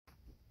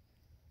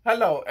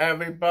Hello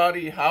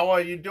everybody, how are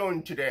you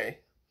doing today?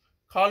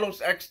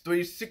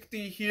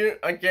 CarlosX720 here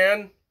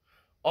again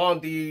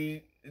on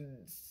the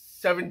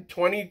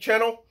 720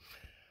 channel.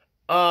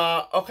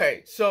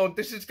 Okay, so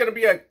this is gonna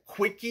be a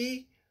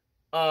quickie,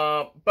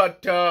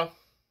 but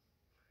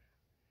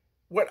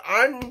what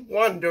I'm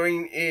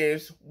wondering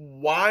is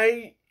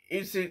why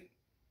is it,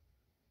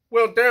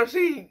 well, there's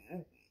a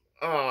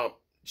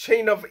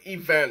chain of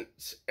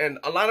events, and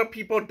a lot of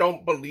people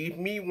don't believe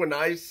me when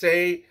I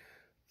say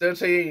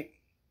there's a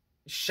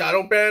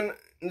shadowban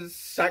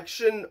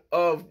section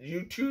of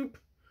YouTube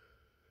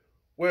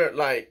where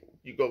like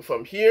you go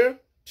from here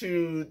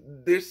to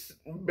this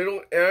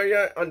middle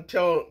area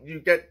until you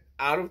get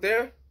out of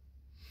there.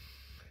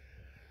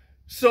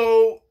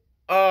 So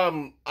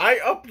I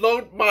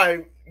upload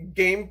my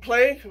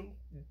gameplay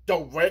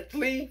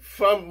directly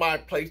from my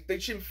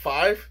PlayStation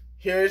 5.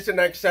 Here's an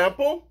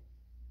example,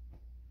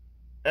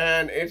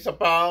 and it's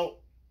about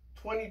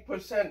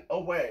 20%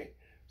 away.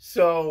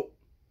 So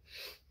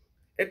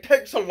it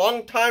takes a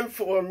long time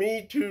for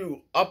me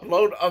to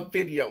upload a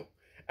video.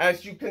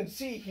 As you can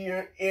see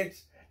here,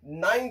 it's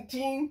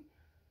 19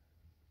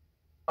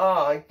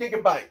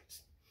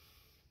 gigabytes.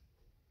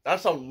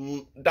 That's a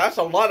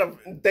lot of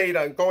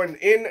data going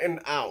in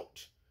and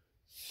out.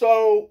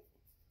 So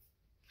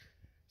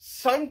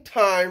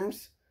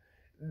sometimes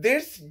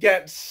this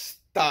gets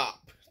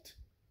stopped,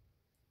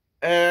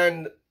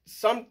 and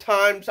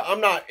sometimes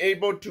I'm not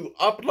able to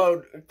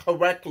upload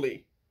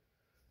correctly.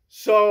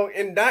 So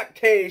in that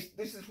case,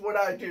 this is what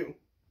I do.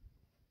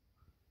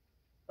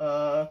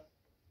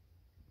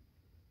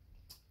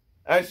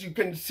 As you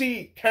can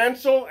see,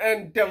 cancel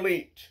and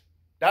delete.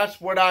 That's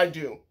what I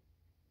do.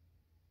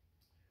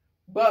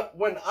 But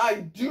when I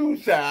do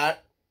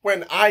that,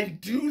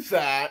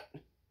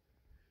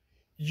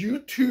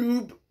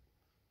 YouTube,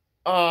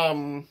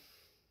 I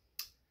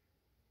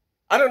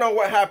don't know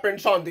what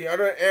happens on the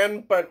other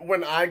end, but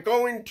when I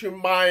go into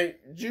my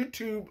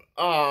YouTube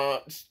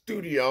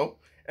studio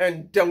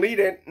and delete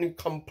it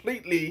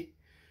completely,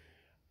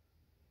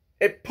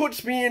 it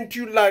puts me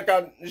into like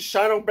a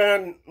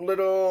shadowban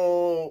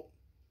little,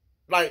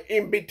 like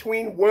in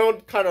between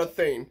world kind of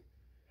thing.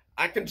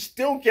 I can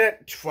still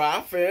get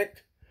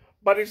traffic,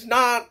 but it's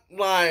not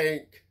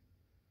like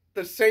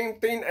the same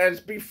thing as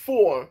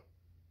before.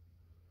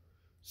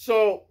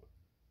 So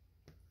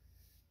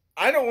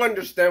I don't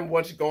understand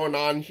what's going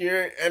on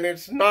here, and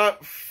it's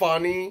not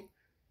funny,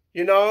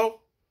 you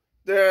know?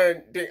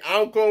 The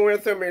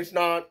algorithm is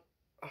not,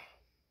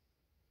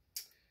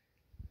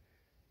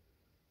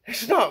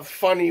 it's not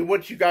funny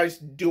what you guys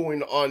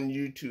doing on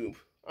YouTube.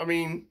 I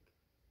mean,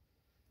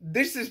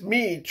 this is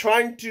me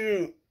trying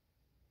to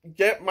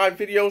get my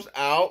videos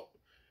out,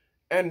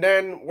 and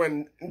then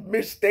when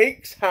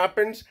mistakes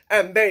happens,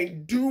 and they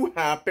do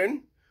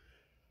happen,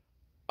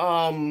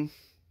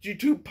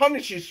 YouTube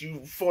punishes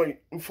you for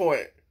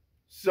it.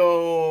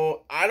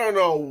 So I don't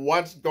know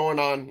what's going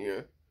on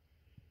here.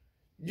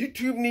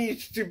 YouTube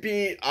needs to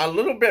be a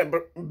little bit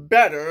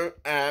better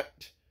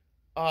at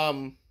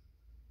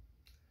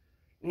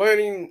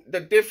learning the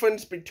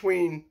difference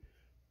between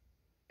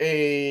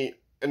an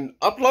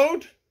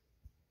upload,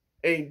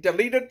 a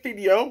deleted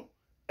video,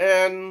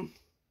 and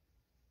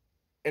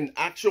an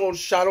actual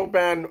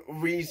shadowban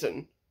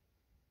reason.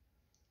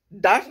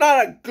 That's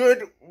not a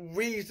good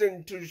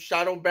reason to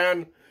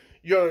shadowban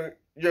your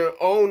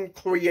own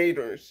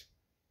creators.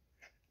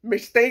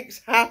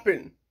 Mistakes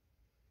happen.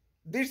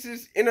 This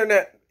is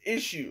internet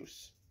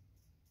issues.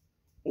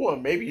 Or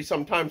maybe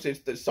sometimes it's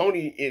the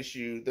Sony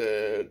issue,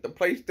 the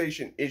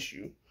PlayStation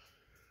issue.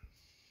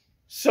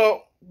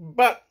 So,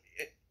 but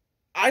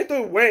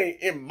either way,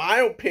 in my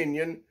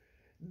opinion,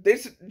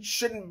 this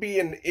shouldn't be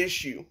an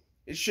issue.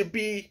 It should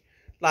be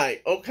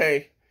like,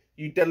 okay,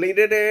 you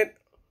deleted it,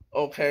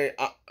 okay,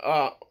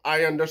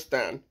 I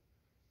understand.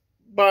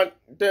 But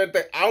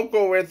the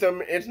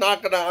algorithm is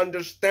not going to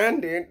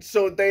understand it,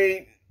 so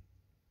they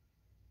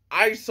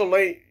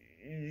isolate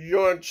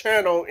your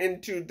channel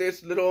into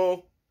this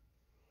little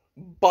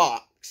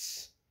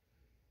box,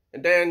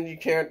 and then you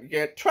can't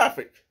get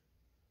traffic.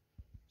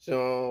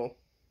 So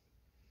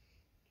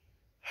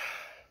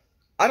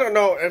I don't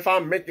know if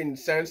I'm making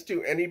sense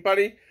to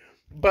anybody,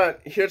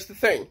 but here's the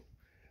thing.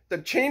 The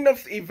chain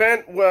of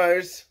event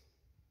was,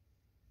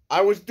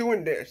 I was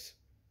doing this.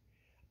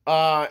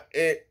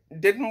 It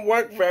didn't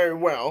work very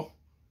well,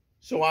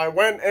 so I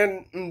went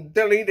and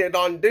deleted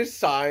on this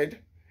side,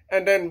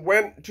 and then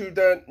went to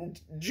the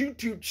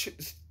YouTube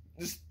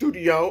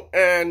studio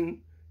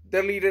and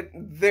deleted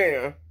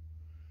there.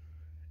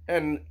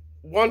 And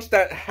once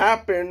that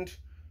happened,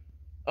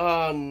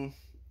 the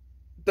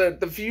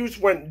views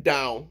went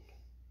down.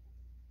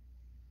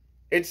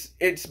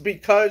 It's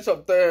because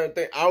of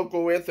the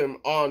algorithm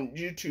on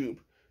YouTube.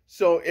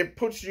 So it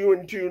puts you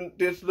into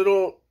this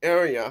little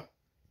area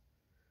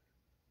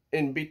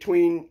in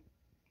between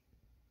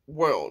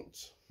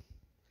worlds.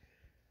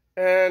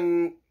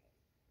 And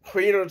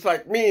creators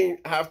like me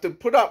have to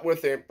put up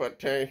with it,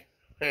 but hey,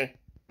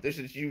 this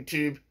is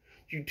YouTube.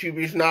 YouTube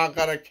is not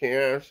gonna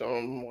care, so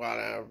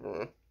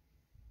whatever.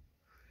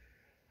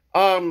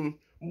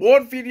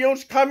 More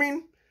videos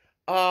coming.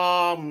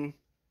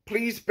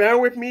 Please bear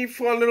with me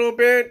for a little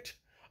bit.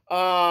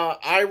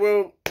 I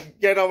will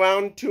get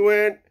around to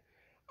it.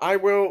 I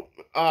will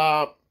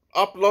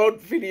upload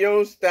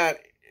videos that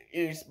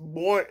is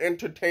more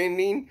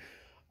entertaining.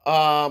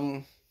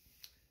 And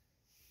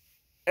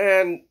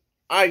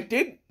I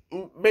did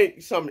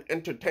make some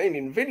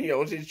entertaining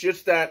videos. It's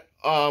just that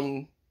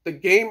the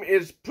game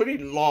is pretty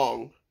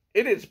long.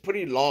 It is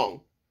pretty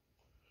long.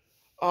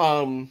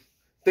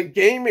 The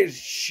game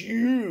is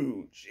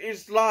huge.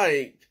 It's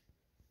like,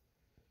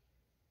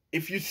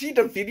 if you see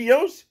the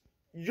videos,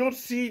 you'll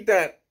see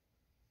that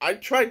I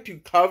tried to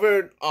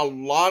cover a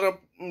lot of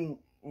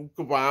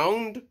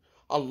ground,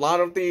 a lot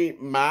of the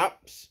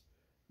maps,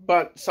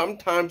 but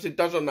sometimes it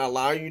doesn't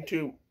allow you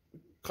to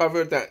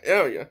cover that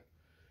area.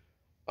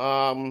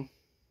 I'm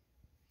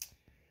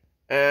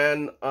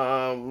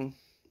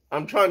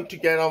trying to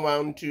get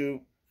around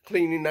to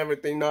cleaning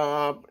everything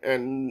up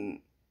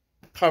and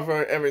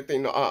cover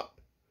everything up.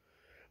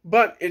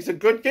 But it's a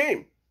good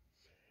game.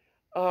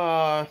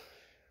 I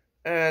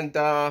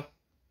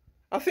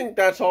think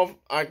that's all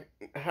I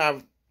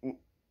have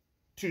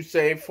to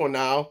say for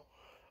now.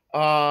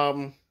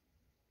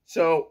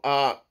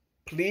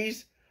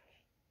 Please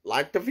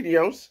like the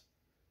videos,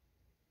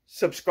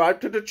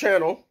 subscribe to the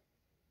channel,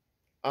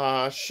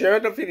 share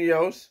the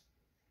videos,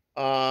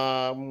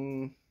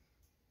 all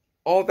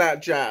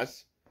that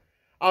jazz.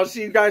 I'll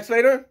see you guys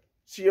later.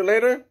 See you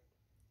later.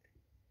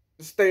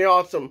 Stay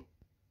awesome.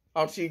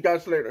 I'll see you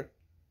guys later.